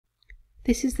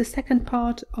This is the second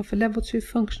part of a Level 2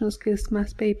 Functional Skills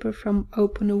Maths paper from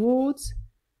Open Awards.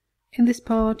 In this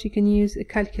part you can use a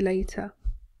calculator.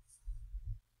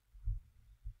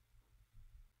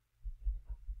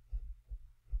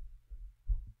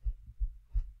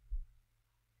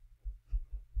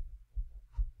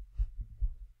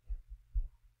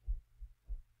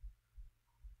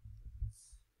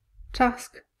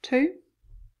 Task 2.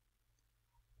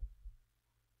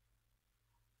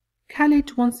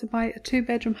 Khalid wants to buy a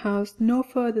 2-bedroom house no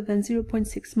further than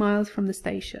 0.6 miles from the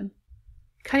station.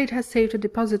 Khalid has saved a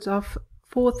deposit of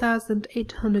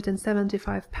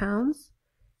 £4,875.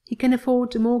 He can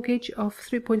afford a mortgage of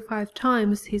 3.5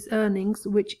 times his earnings,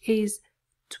 which is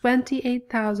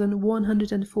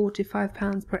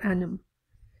 £28,145 per annum.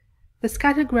 The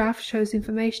scatter graph shows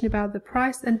information about the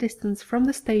price and distance from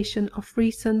the station of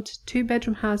recent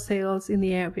 2-bedroom house sales in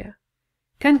the area.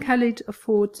 Can Khalid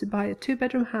afford to buy a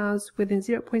 2-bedroom house within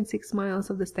 0.6 miles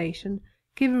of the station?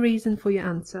 Give a reason for your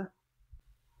answer.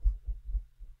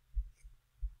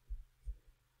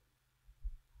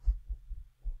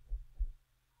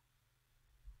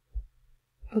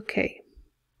 Okay,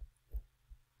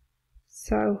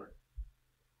 so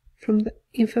from the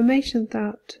information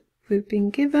that we've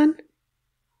been given,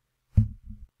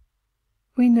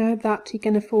 we know that he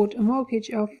can afford a mortgage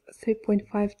of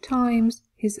 3.5 times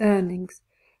his earnings.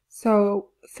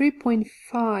 So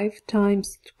 3.5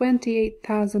 times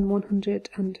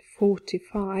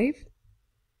 28,145.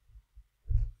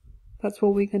 That's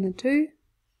what we're going to do.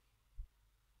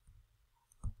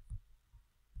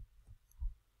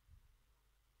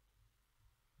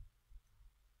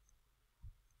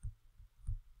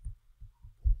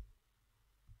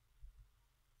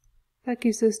 That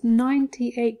gives us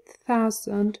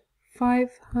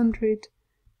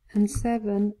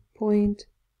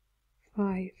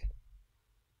 98,507.5.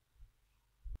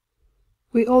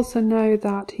 We also know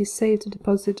that he saved a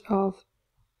deposit of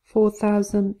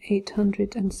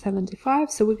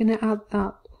 4,875, so we're going to add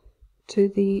that to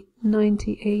the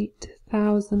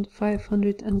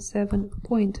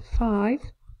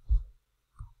 98,507.5.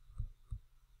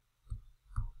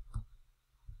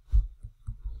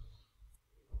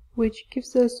 Which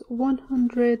gives us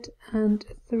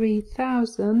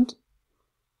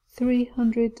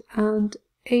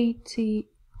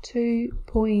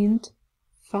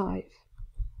 103,382.5.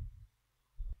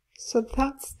 So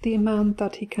that's the amount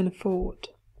that he can afford.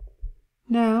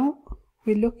 Now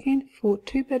we're looking for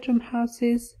 2-bedroom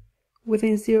houses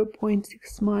within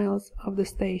 0.6 miles of the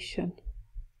station.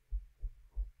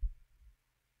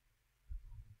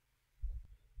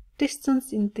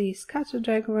 Distance in the scatter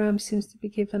diagram seems to be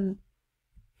given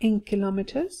in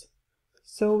kilometers,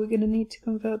 so we're going to need to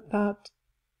convert that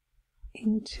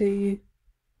into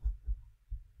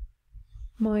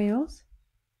miles.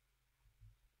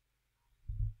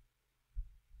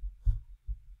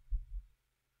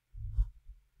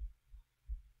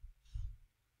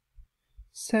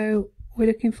 So we're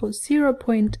looking for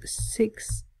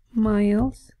 0.6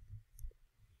 miles.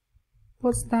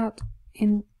 What's that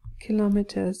in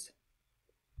kilometers?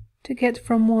 To get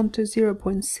from 1 to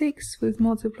 0.6, we've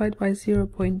multiplied by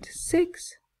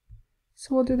 0.6.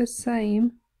 So we'll do the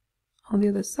same on the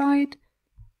other side.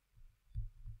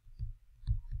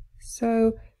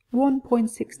 So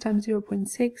 1.6 times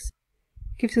 0.6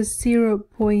 gives us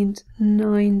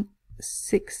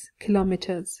 0.96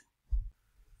 kilometers.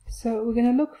 So we're going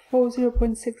to look for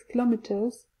 0.6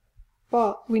 kilometers,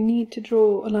 but we need to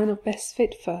draw a line of best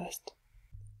fit first.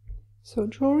 So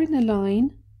drawing a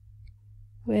line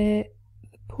where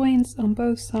the points on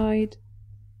both sides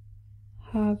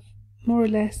have more or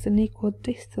less an equal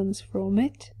distance from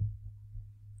it.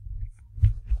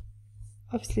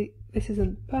 Obviously this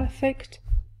isn't perfect,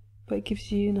 but it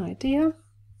gives you an idea.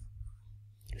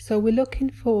 So we're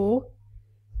looking for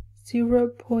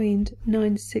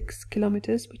 0.96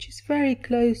 kilometers, which is very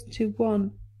close to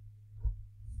 1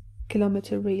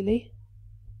 kilometer really.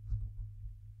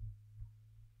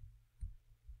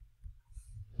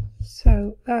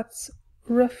 So that's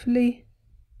roughly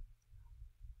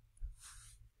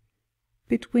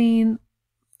between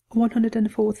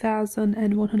 104,000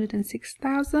 and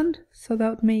 106,000, so that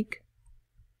would make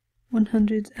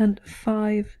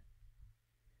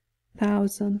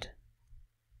 105,000.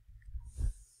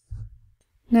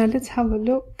 Now let's have a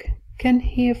look. Can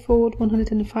he afford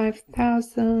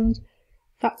 105,000?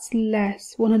 That's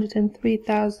less,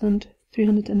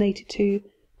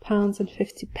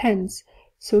 £103,382.50.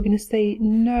 So we're going to say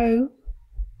no.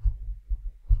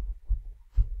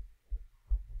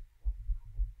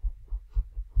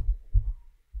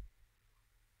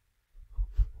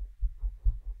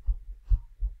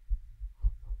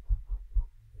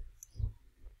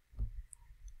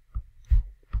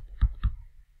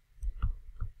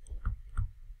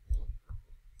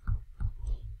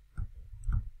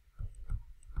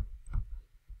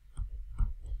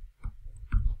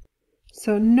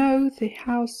 So no, the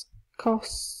house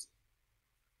costs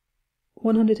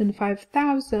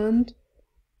 105,000,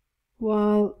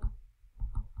 while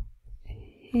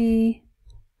he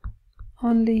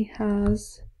only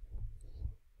has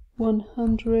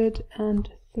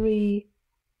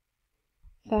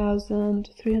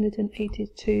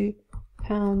 103,382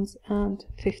 pounds and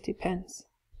 50 pence.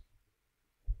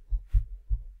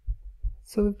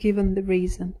 So we've given the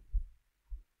reason.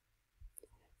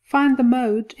 Find the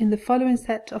mode in the following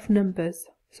set of numbers.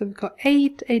 So we've got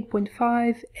 8,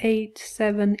 8.5, 8,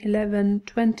 7, 11,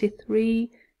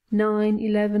 23, 9,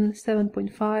 11,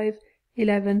 7.5,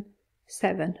 11,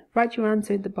 7. Write your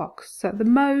answer in the box. So the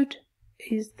mode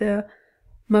is the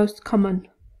most common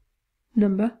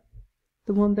number,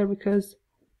 the one that recurs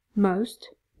most.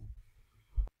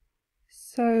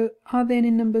 So are there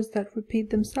any numbers that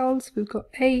repeat themselves? We've got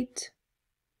 8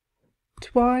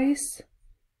 twice.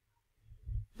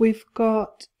 We've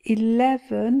got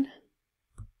 11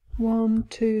 1,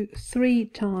 2, 3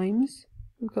 times.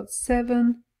 We've got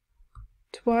 7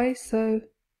 twice, so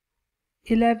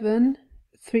 11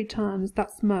 3 times,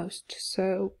 that's most.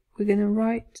 So we're going to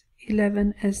write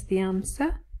 11 as the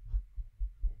answer.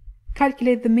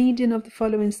 Calculate the median of the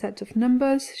following set of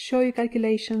numbers. Show your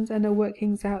calculations and our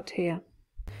workings out here.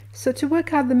 So to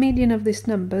work out the median of these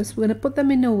numbers, we're going to put them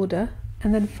in order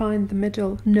and then find the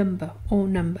middle number or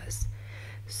numbers.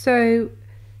 So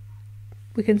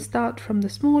we can start from the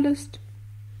smallest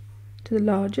to the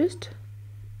largest,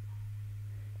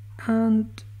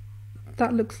 and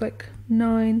that looks like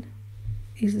 9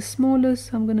 is the smallest,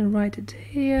 so I'm going to write it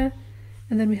here.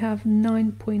 And then we have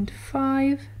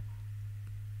 9.5,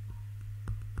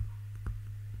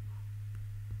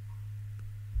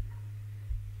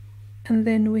 and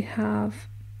then we have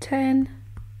 10,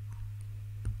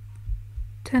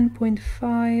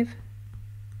 10.5,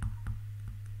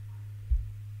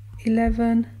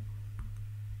 11,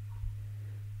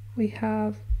 we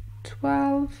have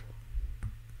 12,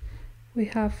 we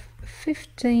have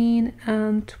 15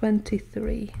 and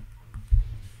 23.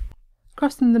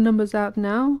 Crossing the numbers out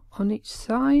now on each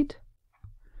side,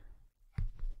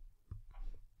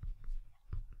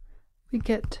 we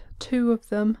get 2 of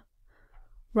them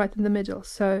right in the middle,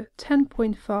 so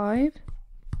 10.5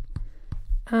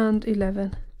 and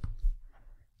 11.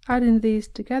 Adding these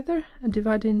together and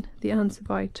dividing the answer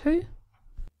by 2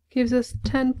 gives us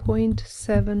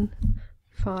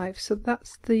 10.75. So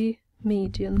that's the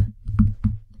median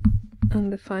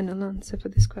and the final answer for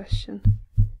this question.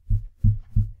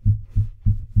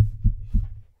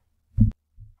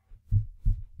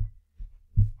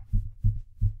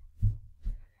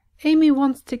 Amy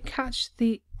wants to catch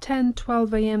the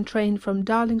 10:12 a.m. train from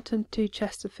Darlington to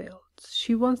Chesterfield.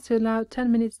 She wants to allow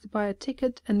 10 minutes to buy a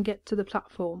ticket and get to the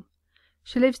platform.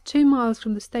 She lives 2 miles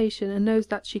from the station and knows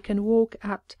that she can walk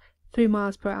at 3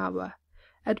 miles per hour.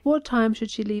 At what time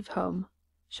should she leave home?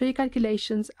 Show your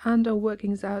calculations and or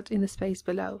workings out in the space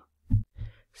below.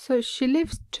 So she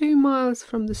lives 2 miles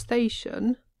from the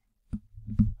station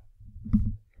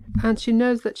and she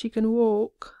knows that she can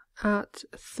walk at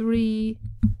 3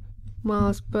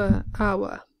 miles per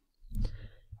hour.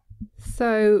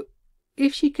 So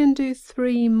if she can do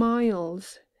 3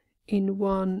 miles in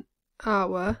 1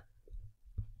 hour,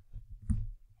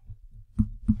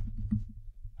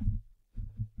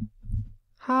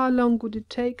 how long would it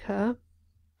take her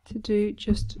to do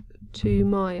just 2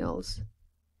 miles?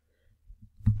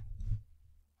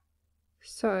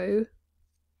 So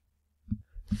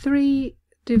 3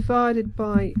 divided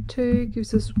by 2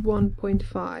 gives us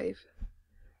 1.5.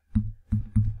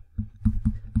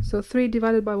 So 3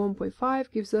 divided by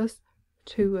 1.5 gives us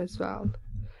 2 as well.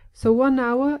 So 1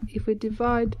 hour, if we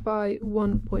divide by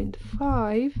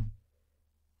 1.5,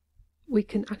 we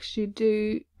can actually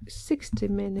do 60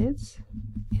 minutes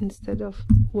instead of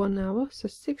 1 hour. So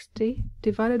 60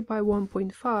 divided by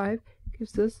 1.5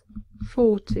 gives us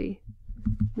 40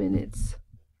 minutes.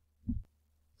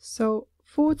 So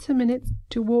 40 minutes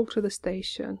to walk to the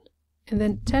station, and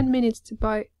then 10 minutes to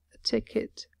buy a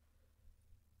ticket.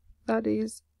 That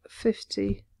is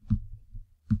 50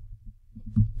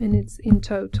 minutes in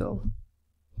total.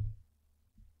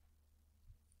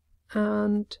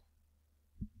 And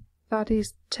that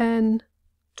is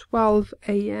 10:12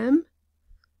 a.m.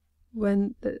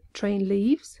 when the train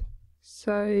leaves.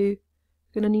 So you're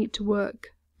going to need to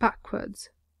work backwards.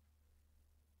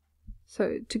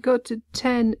 So to go to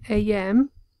 10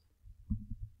 a.m.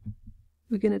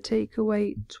 we're going to take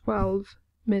away 12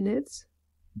 minutes.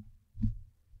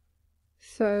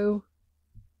 So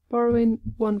borrowing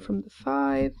 1 from the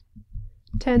 5,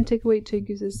 10 take away 2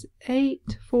 gives us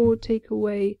 8, 4 take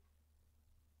away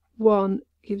 1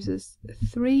 gives us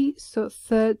 3, so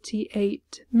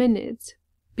 38 minutes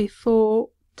before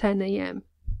 10 a.m.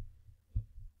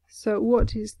 So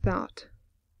what is that?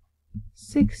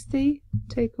 60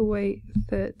 take away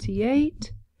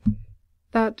 38,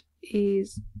 that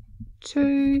is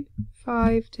 2.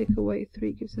 5 take away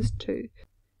 3 gives us 2.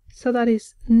 So that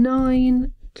is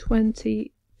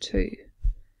 9:22,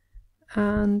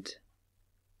 and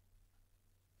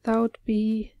that would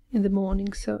be in the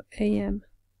morning, so a.m.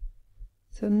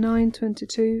 So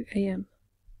 9:22 a.m.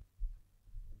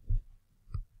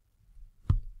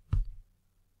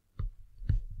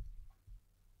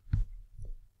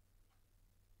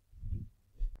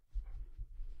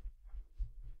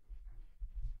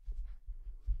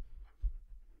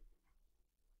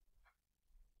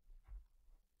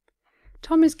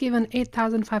 Tom is given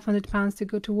 £8,500 to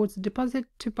go towards the deposit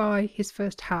to buy his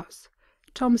first house.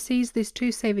 Tom sees these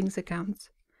two savings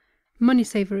accounts. Money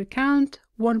Saver account,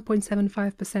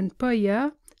 1.75% per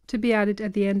year, to be added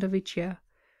at the end of each year.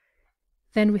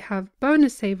 Then we have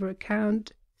Bonus Saver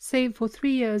account, save for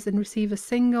 3 years and receive a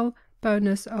single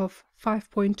bonus of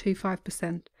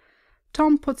 5.25%.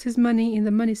 Tom puts his money in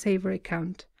the Money Saver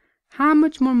account. How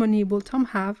much more money will Tom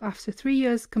have after 3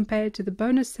 years compared to the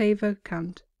Bonus Saver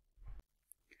account?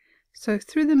 So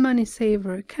through the Money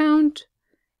Saver account,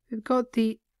 we've got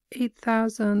the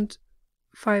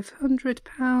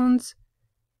 £8,500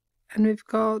 and we've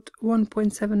got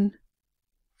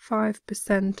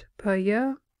 1.75% per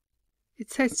year.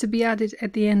 It says to be added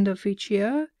at the end of each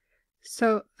year,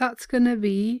 so that's going to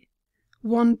be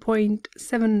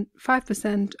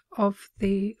 1.75% of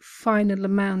the final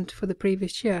amount for the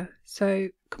previous year, so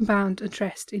compound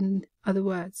interest in other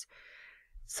words.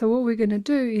 So what we're going to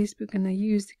do is we're going to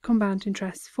use the compound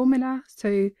interest formula.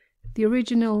 So the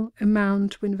original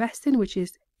amount we invest in, which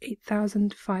is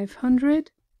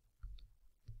 8,500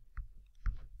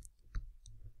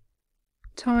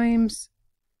 times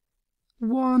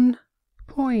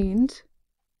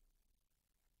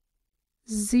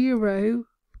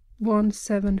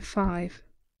 1.0175,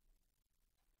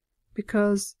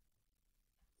 because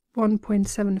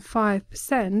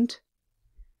 1.75%,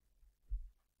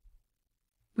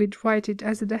 we'd write it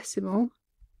as a decimal,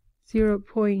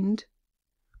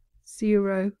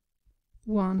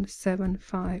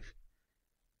 0.0175.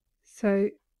 So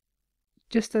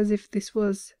just as if this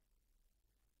was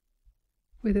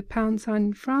with a pound sign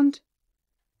in front,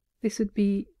 this would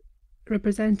be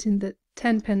representing the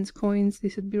 10p coins,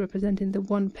 this would be representing the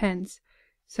 1p.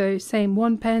 So same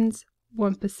 1p,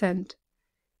 1%.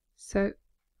 So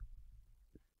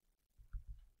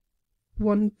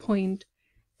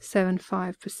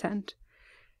 1.75%.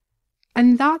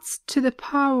 And that's to the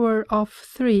power of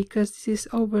 3, because this is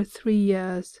over 3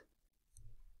 years.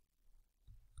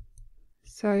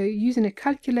 So using a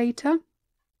calculator,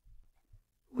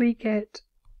 we get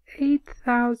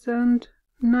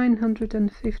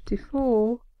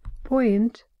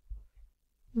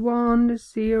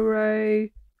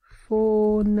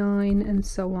 8,954.1049 and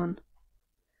so on.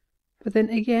 But then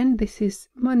again, this is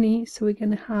money, so we're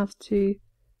going to have to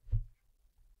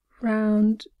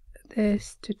round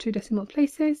this to 2 decimal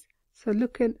places. So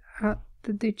looking at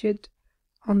the digit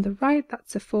on the right,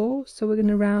 that's a 4, so we're going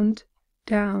to round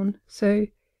down, so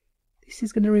this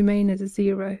is going to remain as a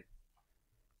 0.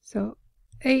 So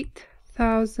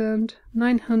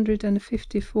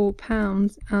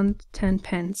 £8,954 and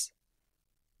 10p.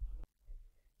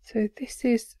 So this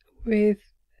is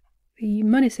with the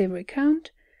Money Saver account.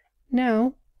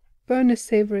 Now, Bonus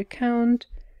Saver account,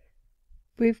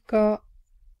 we've got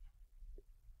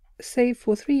save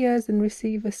for 3 years and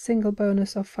receive a single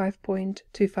bonus of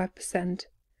 5.25%.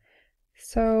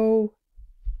 So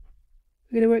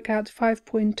we're going to work out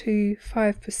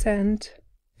 5.25%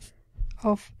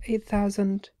 of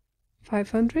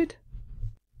 8,500.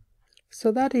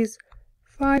 So that is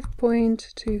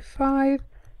 5.25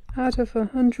 out of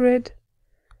 100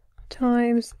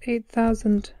 times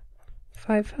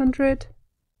 8,500,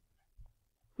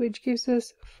 which gives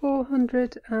us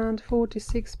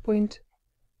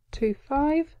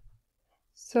 446.25.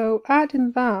 So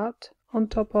adding that on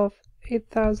top of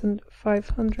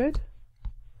 8,500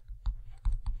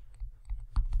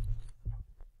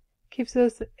 gives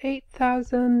us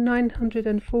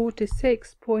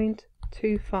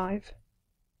 8,946.25.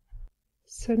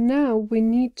 So now we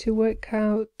need to work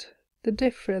out the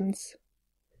difference,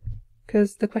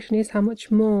 because the question is how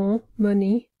much more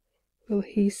money will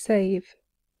he save.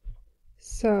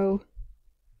 So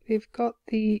we've got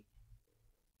the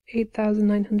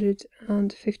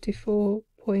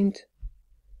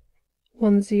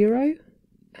 8,954.10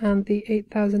 and the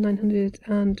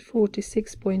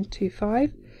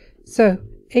 8,946.25. So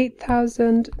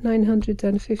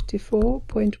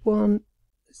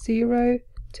 8,954.10,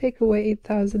 take away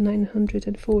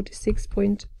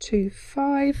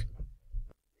 8,946.25,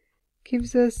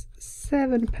 gives us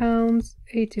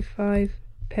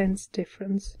 £7.85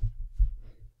 difference.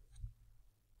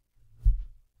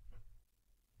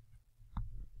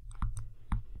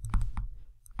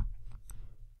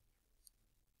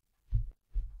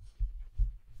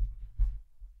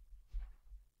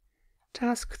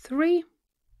 Task 3,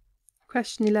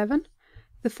 question 11.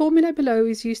 The formula below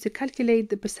is used to calculate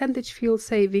the percentage fuel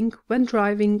saving when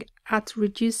driving at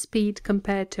reduced speed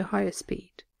compared to higher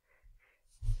speed.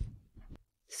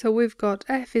 So we've got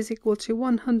F is equal to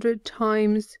 100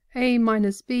 times A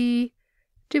minus B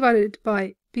divided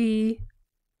by B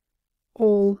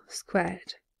all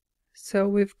squared. So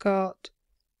we've got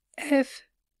F,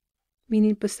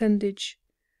 meaning percentage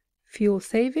fuel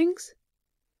savings,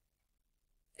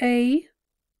 A,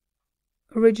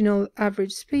 original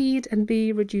average speed, and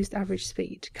B, reduced average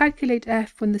speed. Calculate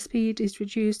F when the speed is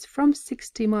reduced from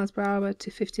 60 miles per hour to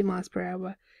 50 miles per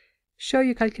hour. Show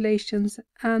your calculations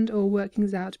and or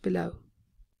workings out below.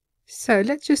 So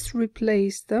let's just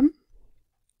replace them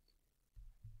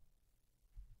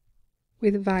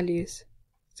with values.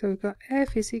 So we've got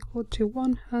F is equal to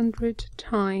 100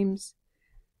 times.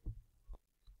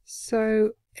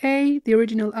 So A, the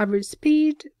original average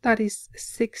speed, that is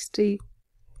 60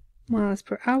 miles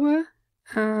per hour,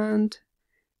 and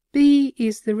B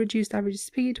is the reduced average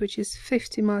speed, which is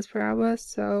 50 miles per hour.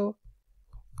 So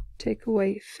take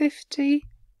away 50,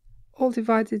 all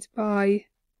divided by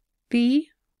B,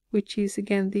 which is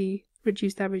again the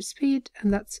reduced average speed,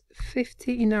 and that's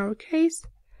 50 in our case,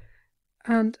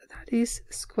 and that is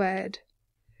squared.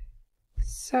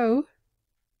 So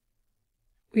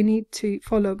we need to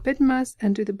follow BIDMAS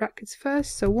and do the brackets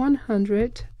first. So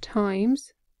 100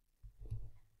 times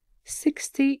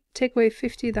 60, take away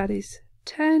 50, that is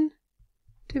 10,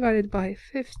 divided by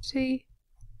 50,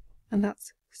 and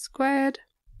that's squared.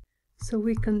 So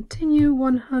we continue.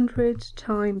 100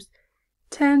 times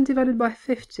 10 divided by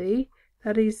 50,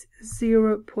 that is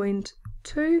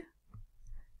 0.2.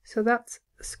 So that's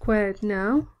squared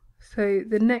now. So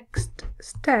the next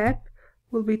step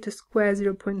will be to square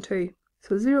 0.2.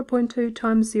 So 0.2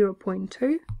 times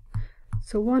 0.2.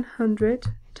 So 100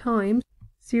 times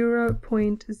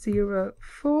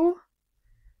 0.04,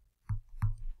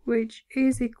 which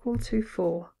is equal to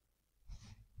 4.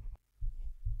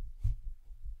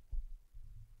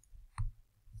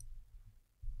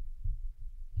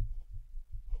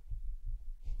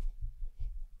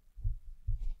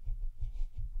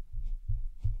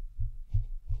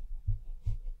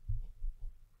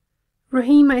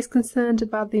 Rahima is concerned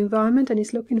about the environment and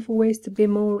is looking for ways to be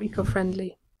more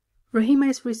eco-friendly. Rahima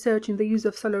is researching the use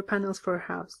of solar panels for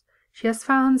her house. She has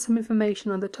found some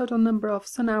information on the total number of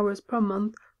sun hours per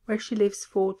month where she lives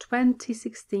for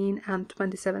 2016 and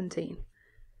 2017.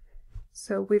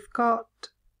 So we've got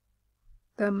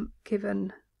them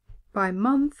given by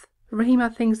month.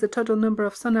 Rahima thinks the total number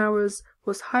of sun hours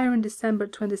was higher in December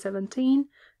 2017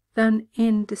 than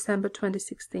in December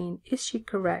 2016. Is she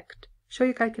correct? Show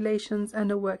your calculations and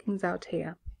the workings out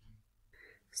here.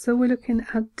 So we're looking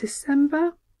at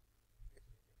December.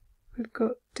 We've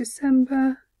got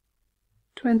December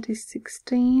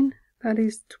 2016, that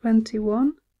is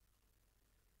 21.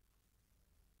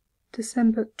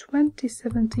 December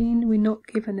 2017, we're not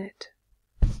given it.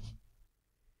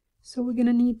 So we're going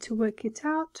to need to work it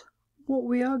out. What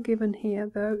we are given here,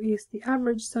 though, is the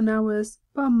average sun hours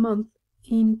per month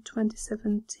in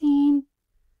 2017.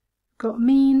 Got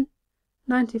mean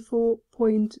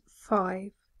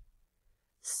 94.5.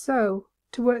 So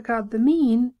to work out the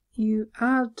mean, you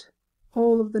add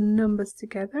all of the numbers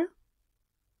together,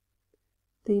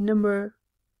 the number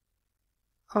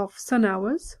of sun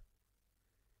hours,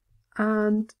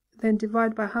 and then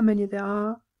divide by how many there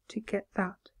are to get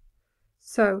that.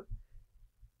 So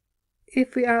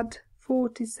if we add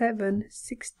 47,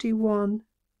 61,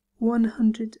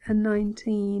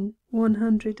 119,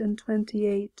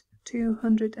 128,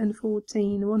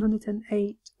 214,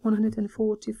 108,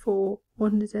 144,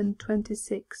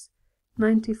 126,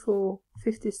 94,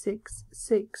 56,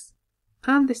 6,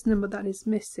 and this number that is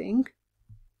missing,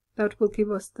 that will give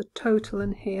us the total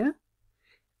in here.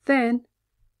 Then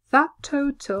that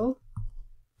total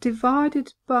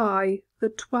divided by the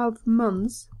 12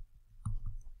 months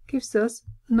gives us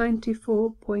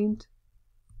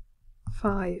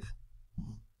 94.5.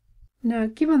 Now,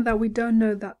 given that we don't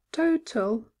know that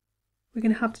total, we're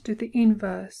going to have to do the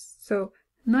inverse. So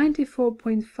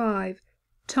 94.5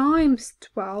 times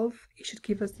 12, it should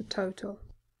give us the total.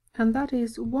 and that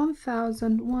is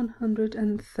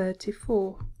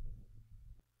 1,134.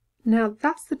 Now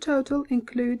that's the total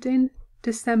including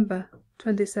December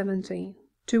 2017.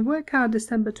 To work out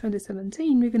December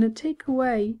 2017, we're going to take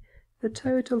away the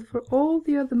total for all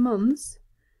the other months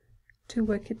to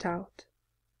work it out.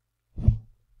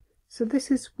 So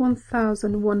this is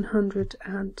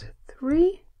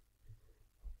 1,103.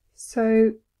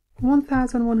 So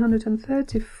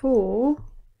 1,134,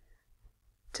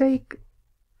 take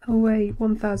away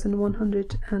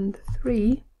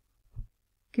 1,103,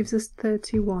 gives us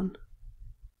 31.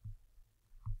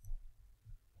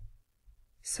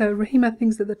 So Rahima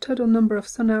thinks that the total number of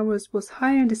sun hours was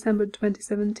higher in December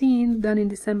 2017 than in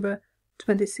December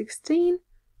 2016.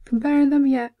 Comparing them,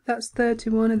 yeah, that's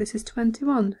 31 and this is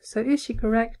 21. So is she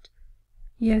correct?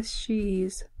 Yes, she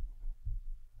is.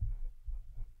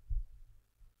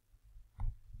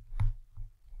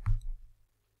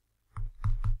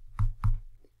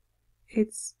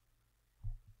 It's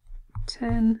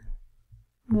 10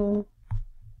 more.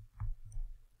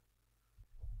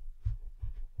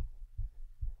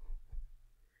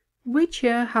 Which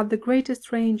year had the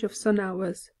greatest range of sun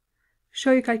hours?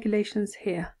 Show your calculations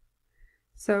here.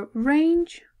 So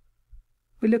range,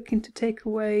 we're looking to take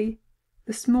away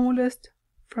the smallest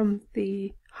from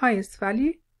the highest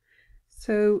value.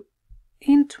 So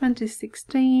in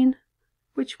 2016,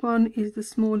 which one is the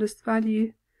smallest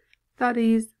value? That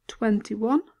is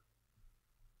 21.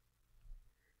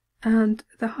 And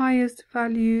the highest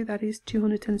value, that is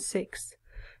 206.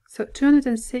 So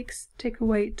 206 take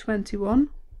away 21.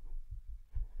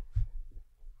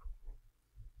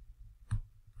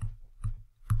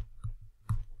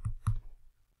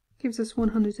 Gives us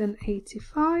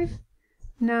 185.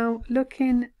 Now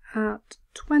looking at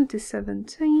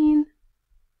 2017,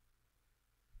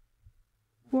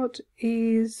 what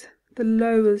is the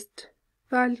lowest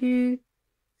value?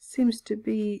 Seems to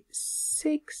be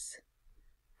 6,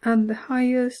 and the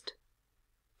highest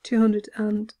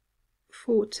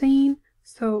 214.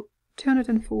 So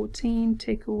 214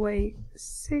 take away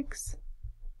 6.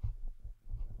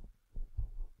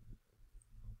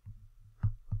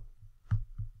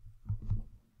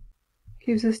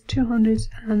 Gives us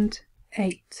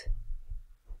 208.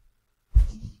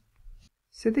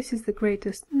 So this is the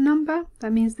greatest number,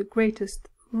 that means the greatest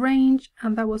range,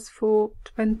 and that was for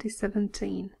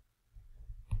 2017.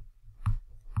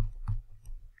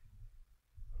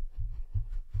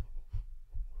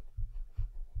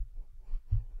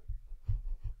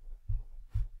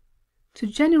 To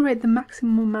generate the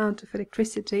maximum amount of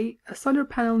electricity, a solar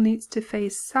panel needs to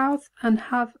face south and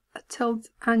have a tilt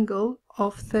angle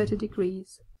of 30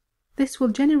 degrees. This will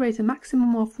generate a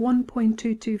maximum of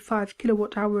 1.225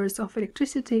 kilowatt hours of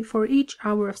electricity for each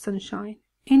hour of sunshine.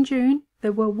 In June,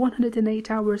 there were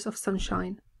 108 hours of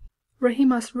sunshine.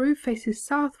 Rahima's roof faces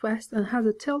southwest and has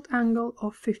a tilt angle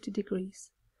of 50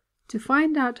 degrees. To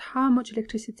find out how much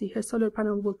electricity her solar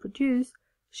panel will produce,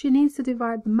 she needs to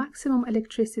divide the maximum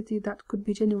electricity that could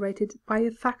be generated by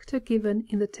a factor given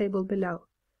in the table below.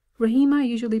 Rahima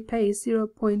usually pays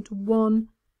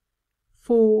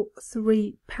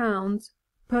 0.143 pounds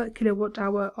per kilowatt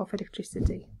hour of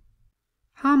electricity.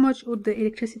 How much would the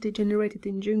electricity generated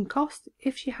in June cost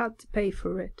if she had to pay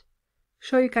for it?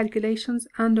 Show your calculations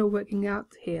and are working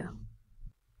out here.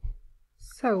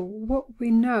 So what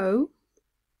we know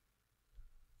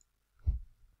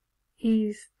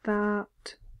is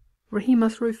that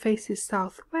Rahima's roof faces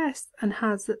southwest and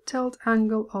has a tilt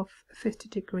angle of 50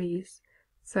 degrees.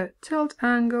 So tilt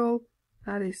angle,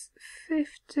 that is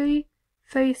 50,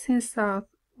 facing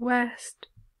southwest,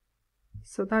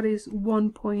 so that is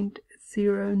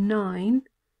 1.09,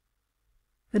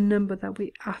 the number that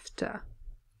we're after.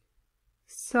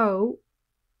 So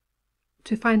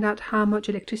to find out how much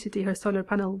electricity her solar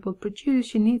panel will produce,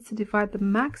 she needs to divide the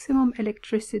maximum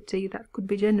electricity that could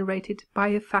be generated by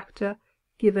a factor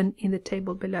given in the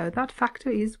table below. That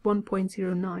factor is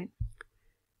 1.09.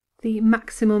 The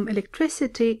maximum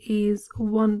electricity is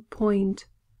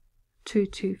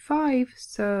 1.225,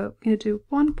 so we're going to do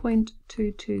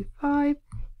 1.225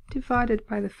 divided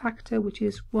by the factor, which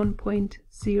is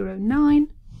 1.09,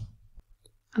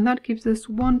 and that gives us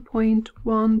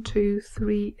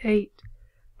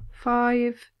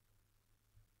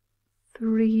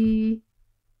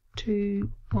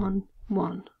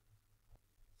 1.123853211.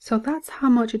 So that's how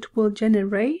much it will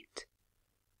generate,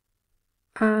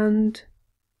 and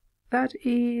that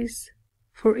is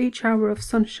for each hour of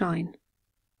sunshine.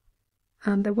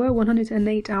 And there were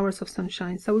 108 hours of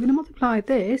sunshine, so we're going to multiply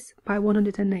this by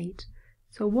 108.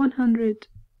 So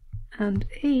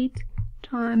 108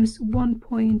 times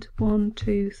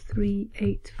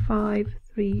 1.12385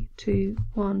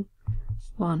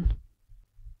 1.3211,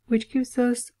 which gives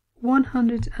us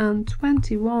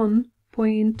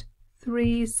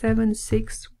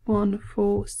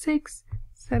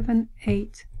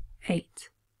 121.376146788.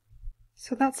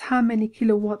 So that's how many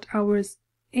kilowatt hours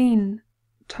in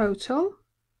total.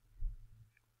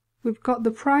 We've got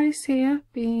the price here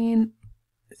being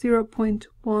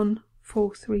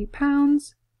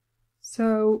 £0.143.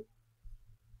 So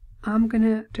I'm going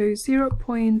to do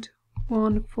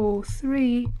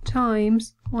 0.143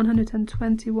 times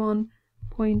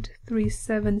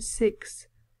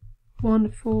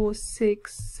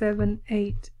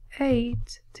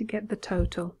 121.376146788 to get the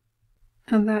total.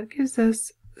 And that gives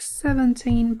us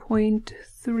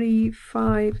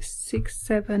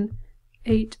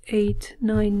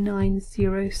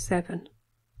 17.3567889907.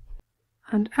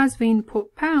 And as we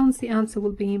input pounds, the answer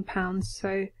will be in pounds.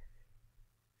 So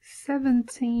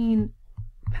 17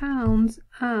 pounds,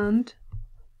 and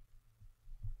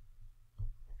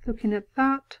looking at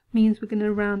that means we're going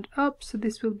to round up, so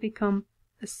this will become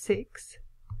a 6.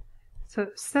 So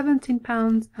 17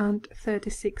 pounds and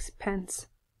 36 pence.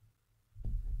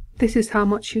 This is how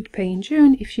much you'd pay in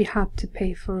June if you had to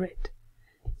pay for it.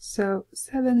 So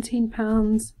 17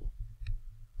 pounds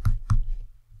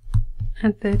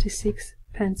and 36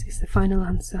 pence is the final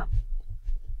answer.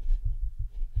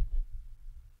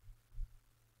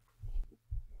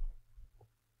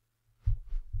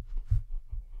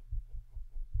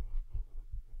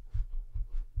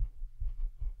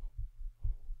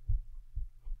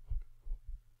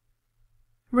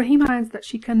 Rahima finds that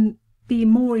she can be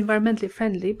more environmentally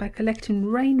friendly by collecting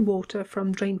rainwater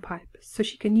from drain pipes, so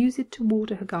she can use it to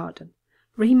water her garden.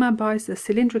 Rahima buys a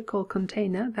cylindrical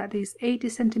container that is 80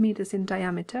 centimeters in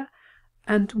diameter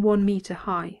and 1 meter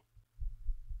high.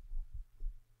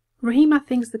 Rahima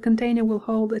thinks the container will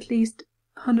hold at least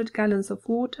 100 gallons of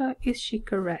water. Is she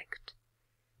correct?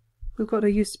 We've got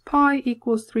to use pi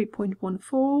equals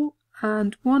 3.14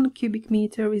 and 1 cubic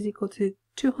meter is equal to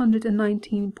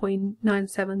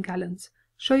 219.97 gallons.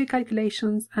 Show your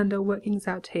calculations and our workings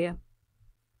out here.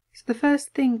 So the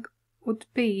first thing would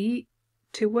be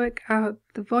to work out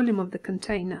the volume of the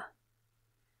container.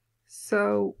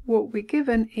 So what we're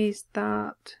given is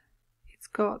that it's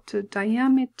got a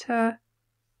diameter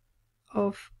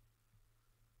of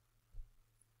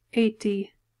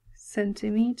 80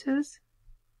 centimeters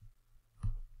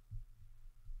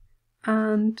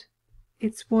and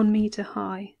it's 1 meter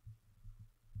high.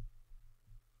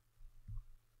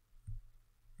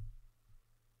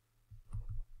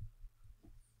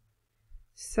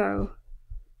 So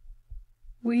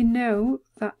we know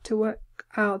that to work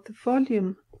out the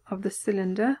volume of the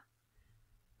cylinder,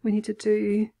 we need to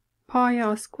do pi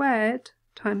r squared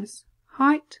times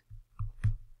height.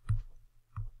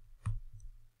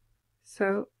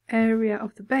 So area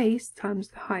of the base times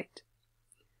the height.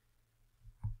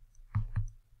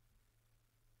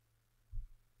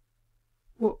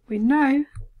 What we know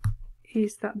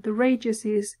is that the radius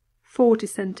is 40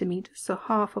 centimeters, so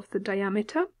half of the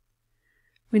diameter.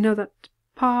 We know that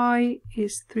pi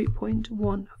is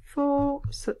 3.14,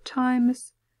 so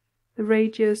times the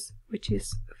radius, which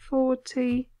is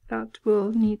 40, that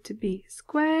will need to be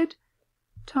squared,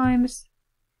 times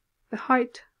the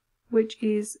height, which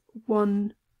is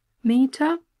 1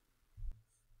 meter.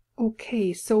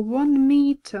 Okay, so 1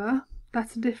 meter,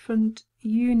 that's a different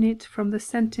unit from the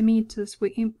centimeters we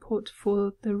input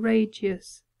for the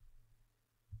radius.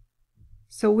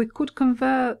 So we could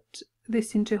convert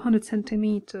this into 100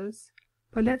 centimeters,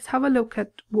 but let's have a look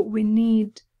at what we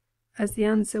need as the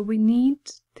answer. We need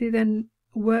to then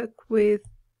work with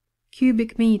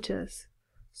cubic meters.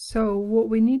 So what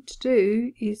we need to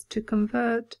do is to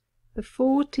convert the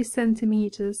 40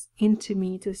 centimeters into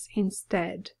meters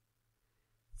instead.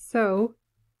 So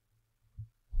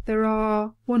there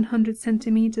are 100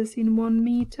 centimeters in 1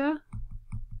 meter.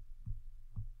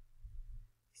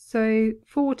 So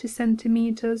 40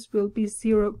 centimeters will be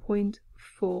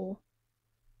 0.4.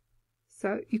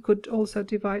 So you could also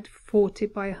divide 40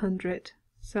 by 100.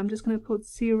 So I'm just going to put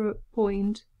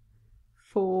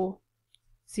 0.40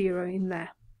 in there,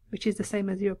 which is the same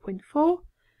as 0.4,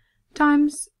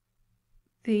 times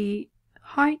the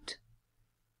height.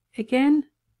 Again,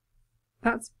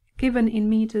 that's given in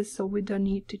meters, so we don't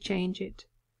need to change it.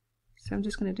 So I'm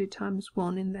just going to do times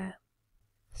 1 in there.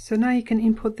 So now you can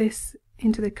input this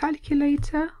into the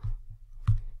calculator,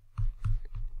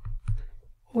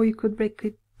 or you could break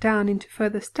it down into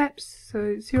further steps.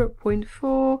 So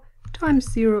 0.4 times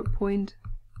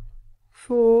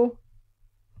 0.4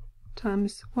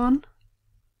 times 1,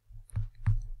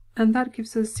 and that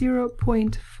gives us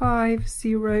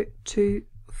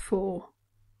 0.5024.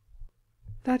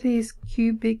 That is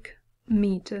cubic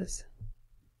meters,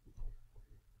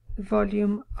 the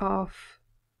volume of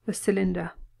the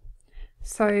cylinder.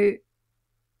 So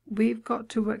we've got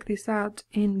to work this out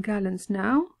in gallons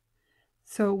now.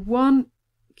 So 1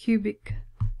 cubic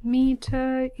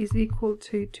meter is equal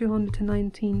to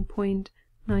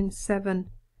 219.97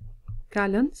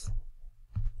 gallons.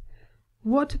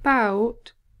 What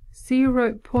about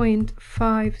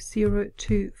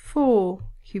 0.5024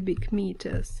 cubic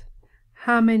meters?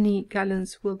 How many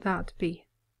gallons will that be?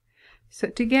 So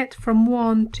to get from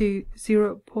 1 to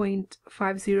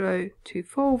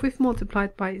 0.5024, we've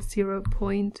multiplied by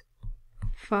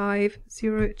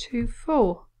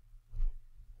 0.5024.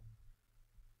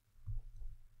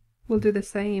 We'll do the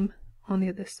same on the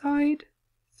other side.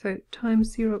 So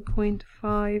times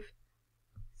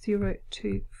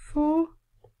 0.5024.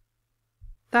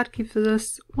 That gives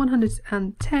us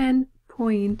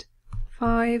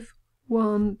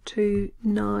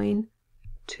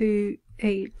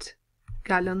 110.512928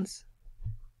 gallons.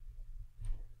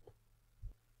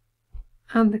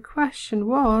 And the question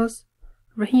was,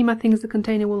 Rahima thinks the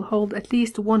container will hold at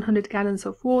least 100 gallons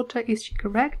of water. Is she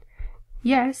correct?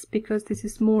 Yes, because this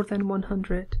is more than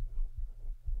 100.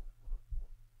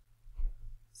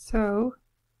 So,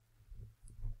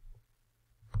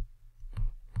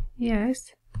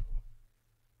 yes,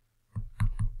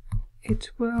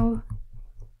 it will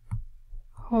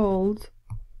hold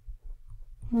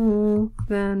more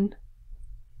than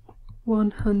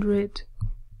 100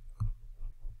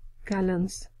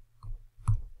 gallons.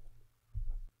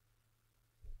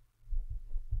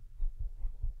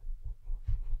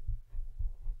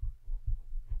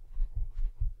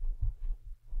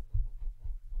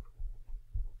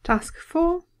 Task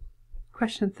 4,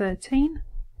 question 13.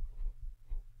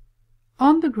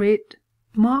 On the grid,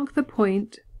 mark the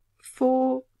point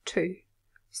 4, 2.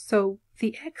 So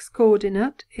the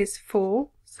x-coordinate is 4.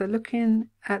 So looking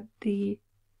at the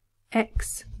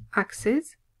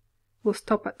x-axis, we'll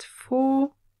stop at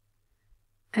 4.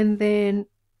 And then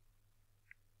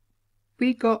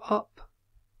we go up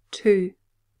 2.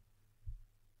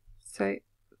 So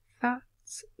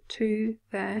that's 2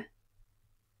 there.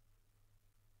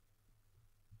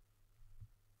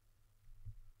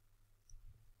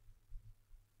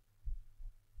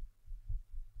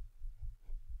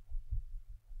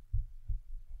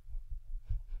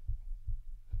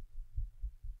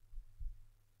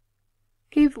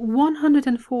 Give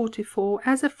 144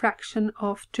 as a fraction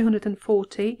of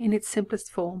 240 in its simplest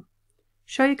form.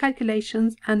 Show your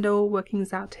calculations and all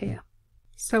workings out here.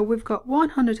 So we've got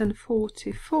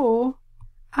 144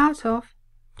 out of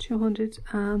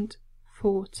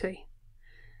 240.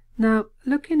 Now,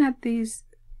 looking at these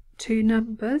two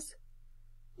numbers,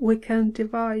 we can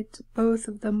divide both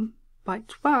of them by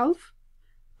 12.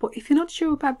 But if you're not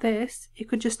sure about this, you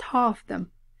could just halve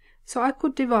them. So I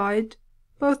could divide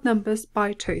both numbers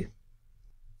by 2.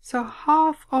 So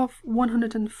half of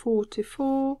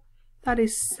 144, that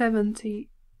is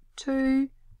 72,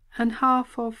 and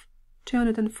half of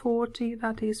 240,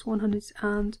 that is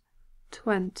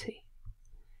 120.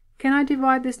 Can I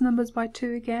divide these numbers by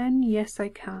 2 again? Yes, I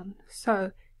can.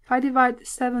 So if I divide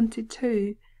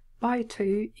 72 by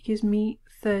 2, it gives me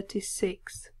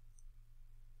 36.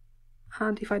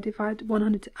 And if I divide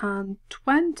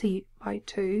 120 by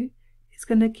 2, it's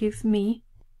going to give me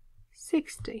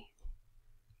 60.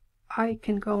 I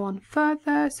can go on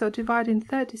further, so dividing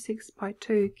 36 by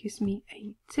 2 gives me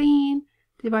 18.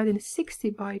 Dividing 60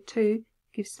 by 2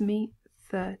 gives me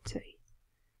 30.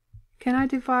 Can I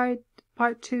divide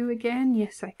by 2 again?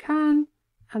 Yes, I can.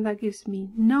 And that gives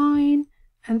me 9.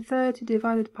 And 30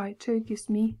 divided by 2 gives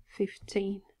me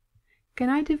 15. Can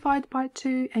I divide by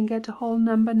 2 and get a whole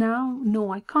number now?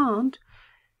 No, I can't.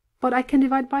 But I can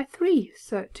divide by 3.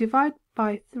 So divide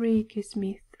by 3 gives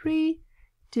me 3.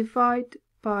 Divide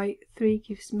by 3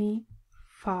 gives me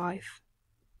 5.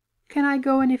 Can I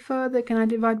go any further? Can I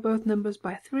divide both numbers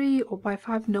by 3 or by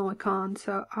 5? No, I can't.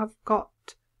 So I've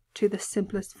got to the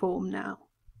simplest form now.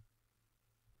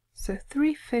 So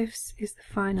 3/5 is the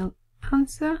final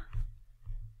answer.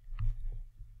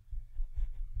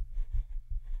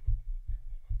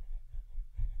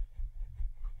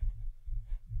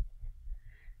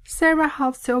 Sarah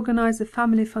helps to organize a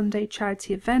Family Fun Day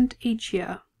charity event each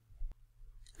year.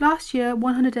 Last year,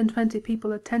 120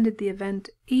 people attended the event,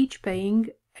 each paying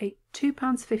a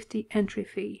 £2.50 entry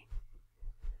fee.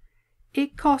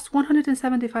 It cost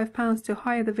 £175 to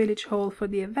hire the village hall for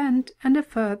the event and a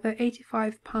further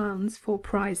 £85 for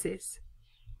prizes.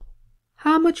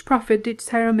 How much profit did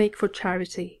Sarah make for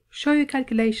charity? Show your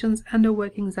calculations and the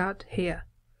workings out here.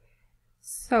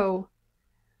 So,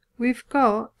 we've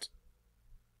got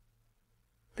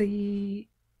the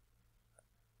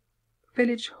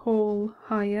village hall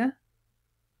hire,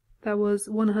 that was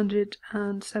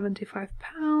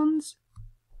 £175,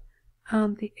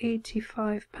 and the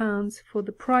 £85 for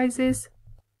the prizes.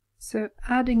 So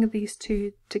adding these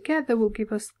two together will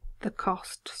give us the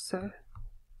cost. So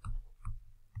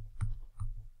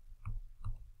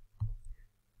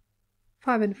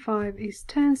 5 and 5 is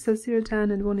 10, so 0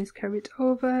 down and 1 is carried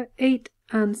over. 8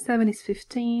 and 7 is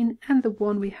 15, and the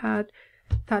 1 we had,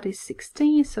 that is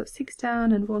 16, so 6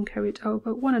 down and 1 carried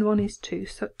over. 1 and 1 is 2,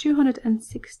 so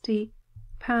 £260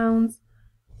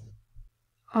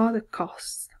 are the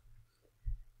costs.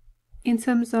 In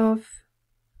terms of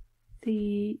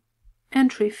the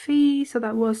entry fee, so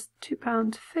that was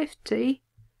 £2.50,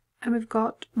 and we've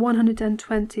got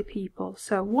 120 people,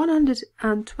 so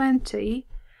 120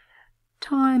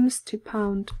 times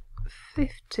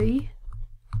 £2.50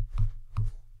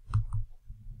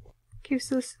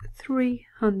 gives us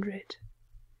 300.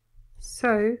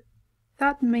 So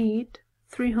that made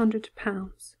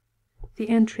 £300, the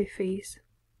entry fees.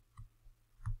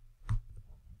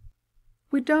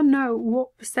 We don't know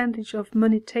what percentage of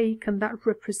money taken that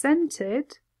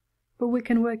represented, but we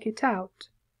can work it out.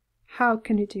 How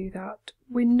can you do that?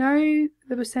 We know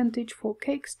the percentage for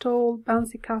Cake Stall,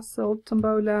 Bouncy Castle,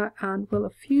 Tombola and Wheel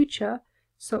of Future.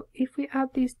 So if we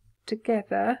add these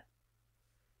together,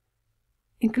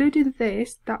 including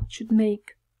this, that should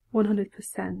make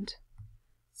 100%.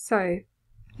 So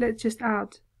let's just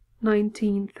add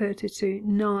 19, 32,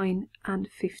 9 and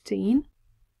 15.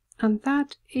 And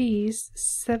that is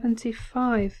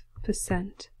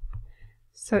 75%.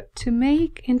 So to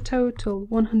make in total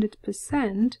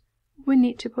 100%, we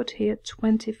need to put here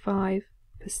 25%,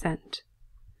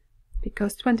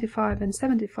 because 25 and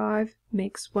 75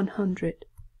 makes 100.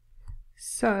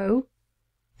 So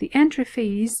the entry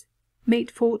fees made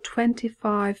for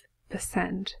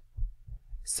 25%.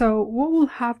 So what will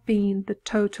have been the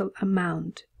total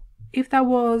amount? If that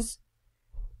was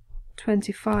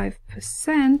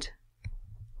 25%,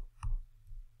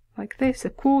 like this,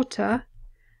 a quarter,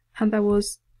 and that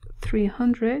was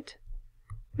 300,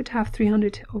 we'd have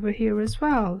 300 over here as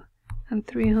well, and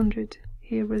 300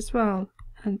 here as well,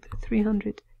 and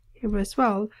 300 here as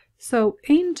well. So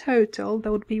in total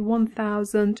that would be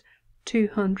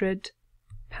 £1,200.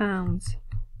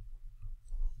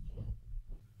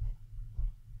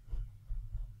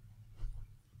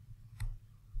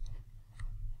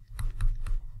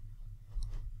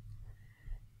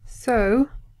 So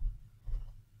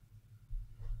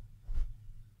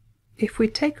if we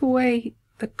take away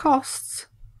the costs,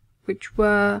 which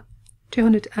were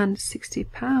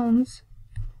 £260,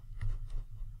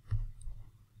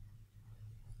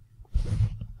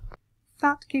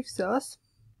 that gives us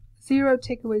 0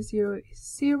 take away 0 is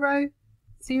 0,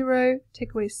 0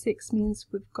 take away 6 means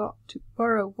we've got to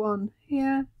borrow 1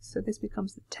 here, so this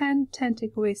becomes a 10, 10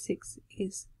 take away 6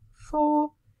 is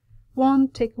 4, 1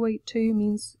 take away 2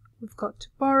 means we've got to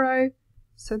borrow,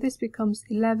 so this becomes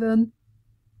 11,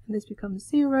 and this becomes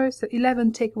 0, so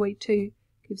 11 take away 2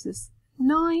 gives us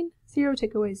 9, 0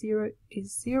 take away 0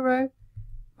 is 0.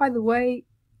 By the way,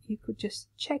 you could just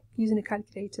check using a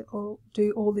calculator or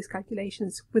do all these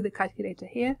calculations with the calculator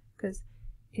here, because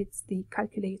it's the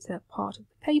calculator part of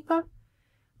the paper.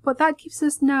 But that gives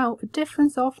us now a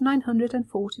difference of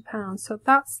 £940, so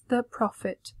that's the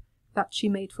profit that she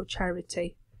made for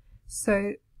charity.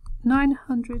 So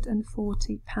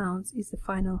 £940 is the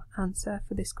final answer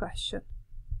for this question.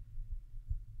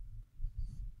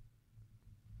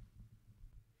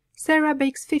 Sarah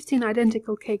bakes 15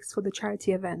 identical cakes for the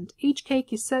charity event. Each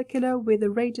cake is circular with a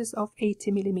radius of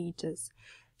 80 mm.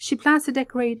 She plans to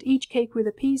decorate each cake with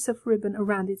a piece of ribbon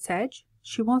around its edge.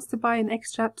 She wants to buy an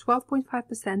extra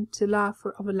 12.5% to allow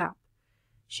for overlap.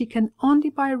 She can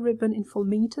only buy a ribbon in full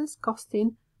meters,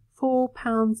 costing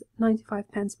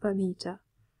 £4.95 per meter.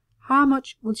 How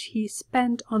much will she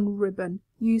spend on ribbon?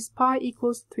 Use pi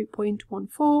equals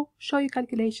 3.14. Show your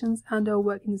calculations and our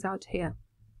workings out here.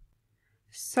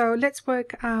 So let's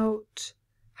work out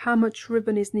how much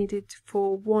ribbon is needed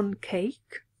for one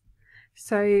cake.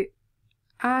 So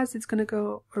as it's going to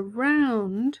go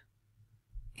around,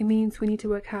 it means we need to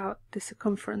work out the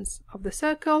circumference of the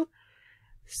circle.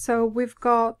 So we've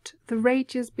got the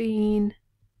radius being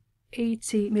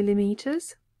 80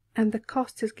 millimeters and the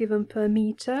cost is given per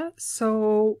meter.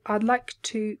 So I'd like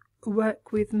to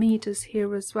work with meters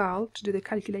here as well to do the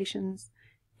calculations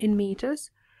in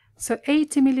meters. So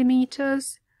 80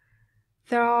 millimeters,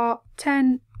 there are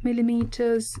 10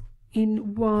 millimeters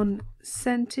in 1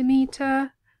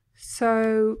 centimeter,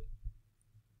 so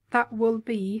that will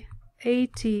be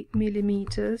 80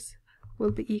 millimeters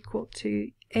will be equal to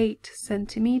 8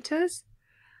 centimeters,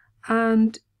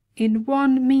 and in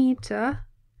 1 meter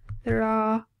there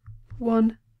are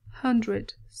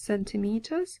 100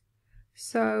 centimeters.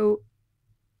 So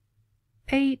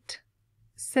 8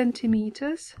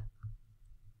 centimeters,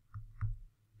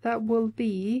 that will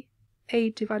be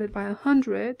 8 divided by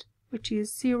 100, which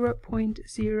is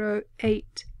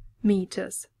 0.08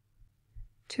 meters.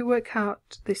 To work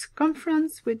out the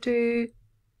circumference, we do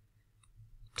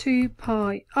 2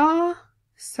 pi r,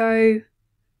 so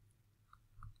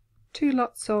 2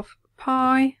 lots of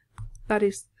pi, that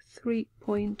is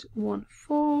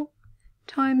 3.14,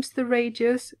 times the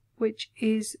radius, which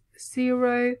is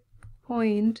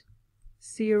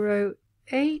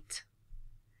 0.08.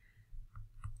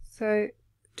 So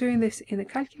doing this in the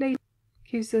calculator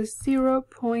gives us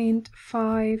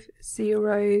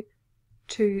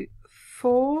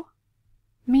 0.5024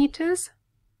 meters.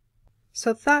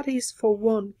 So that is for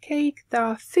one cake. There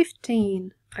are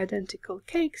 15 identical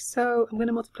cakes, so I'm going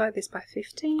to multiply this by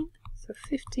 15. So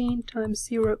 15 times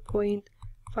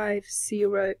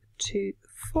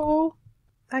 0.5024,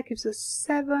 that gives us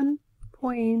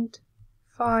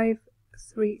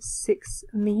 7.536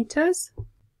 meters.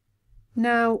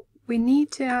 Now we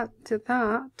need to add to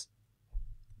that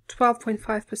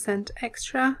 12.5%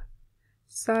 extra,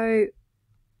 so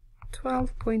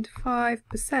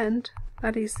 12.5%,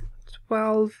 that is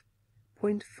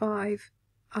 12.5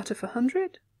 out of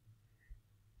 100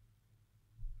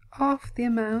 of the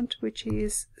amount, which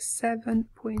is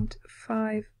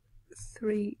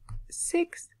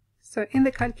 7.536. So in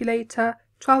the calculator,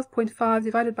 12.5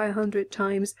 divided by 100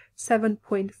 times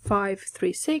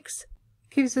 7.536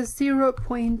 gives us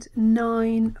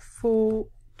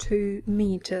 0.942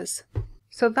 meters.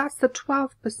 So that's the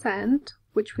 12%,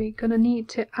 which we're going to need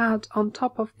to add on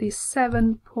top of the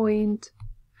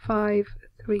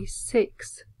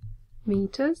 7.536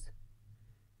 meters.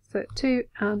 So 2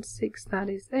 and 6, that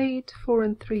is 8, 4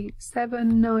 and 3,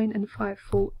 7, 9 and 5,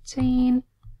 14.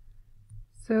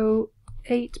 So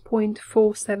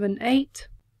 8.478.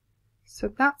 So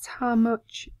that's how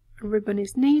much ribbon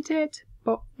is needed.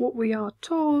 But what we are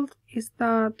told is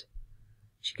that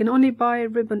she can only buy a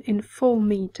ribbon in full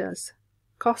meters,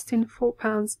 costing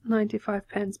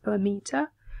 £4.95 per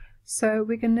meter. So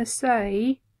we're going to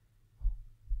say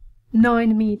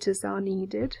 9 meters are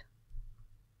needed.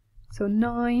 So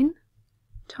 9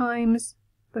 times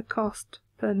the cost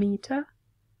per meter,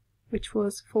 which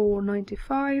was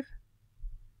 £4.95,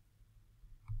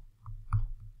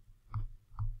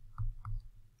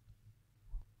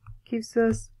 gives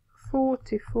us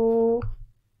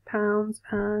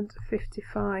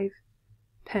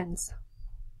 £44.55.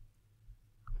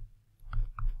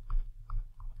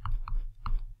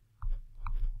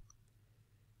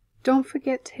 Don't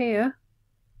forget here,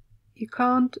 you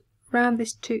can't round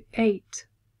this to 8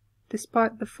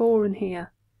 despite the 4 in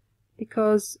here,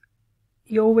 because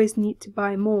you always need to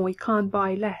buy more, you can't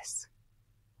buy less.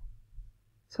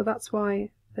 So that's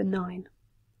why the 9.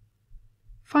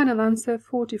 Final answer,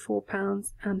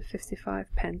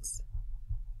 £44.55.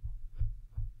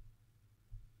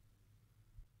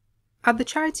 At the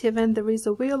charity event there is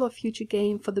a Wheel of Future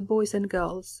game for the boys and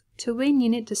girls. To win you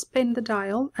need to spin the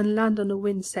dial and land on a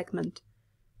win segment.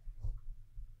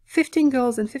 15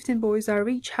 girls and 15 boys are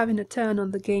each having a turn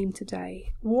on the game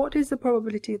today. What is the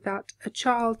probability that a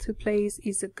child who plays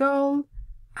is a girl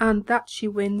and that she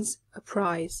wins a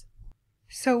prize?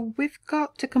 So we've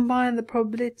got to combine the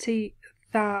probability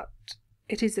that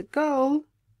it is a girl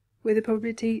with the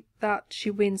probability that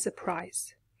she wins a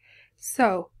prize.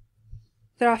 So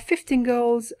there are 15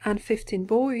 girls and 15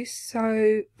 boys,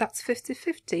 so that's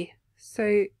 50-50.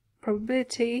 So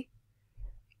probability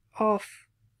of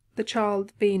the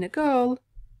child being a girl,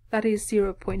 that is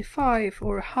 0.5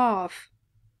 or a half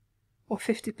or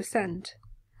 50%.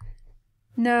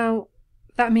 Now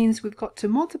that means we've got to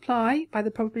multiply by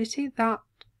the probability that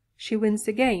she wins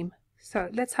the game. So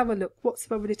let's have a look. What's the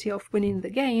probability of winning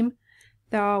the game?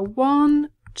 There are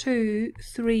 1, 2,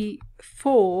 3,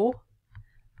 4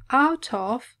 out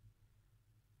of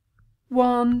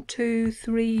 1, 2,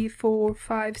 3, 4,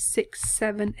 5, 6,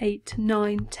 7, 8,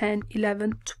 9, 10,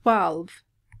 11, 12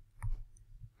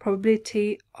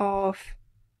 probability of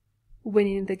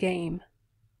winning the game.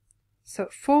 So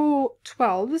 4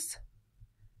 12s,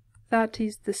 that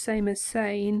is the same as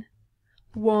saying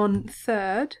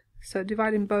 1/3. So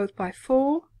dividing both by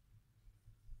 4.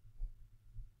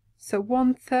 So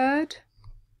 1/3.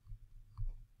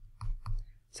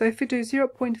 So if we do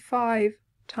 0.5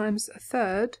 times a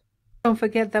third, don't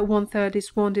forget that 1/3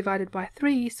 is 1 divided by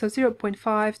 3. So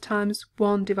 0.5 times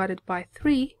 1 divided by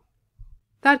 3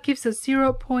 that gives us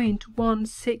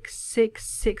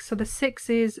 0.1666. So the 6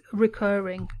 is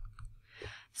recurring.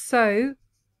 So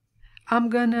I'm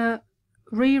gonna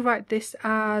rewrite this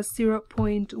as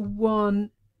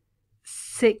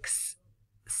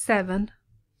 0.167.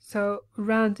 So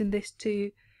rounding this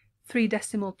to 3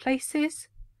 decimal places.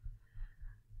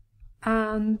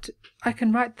 And I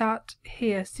can write that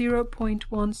here,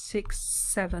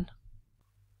 0.167.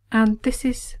 And this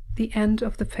is the end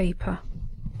of the paper.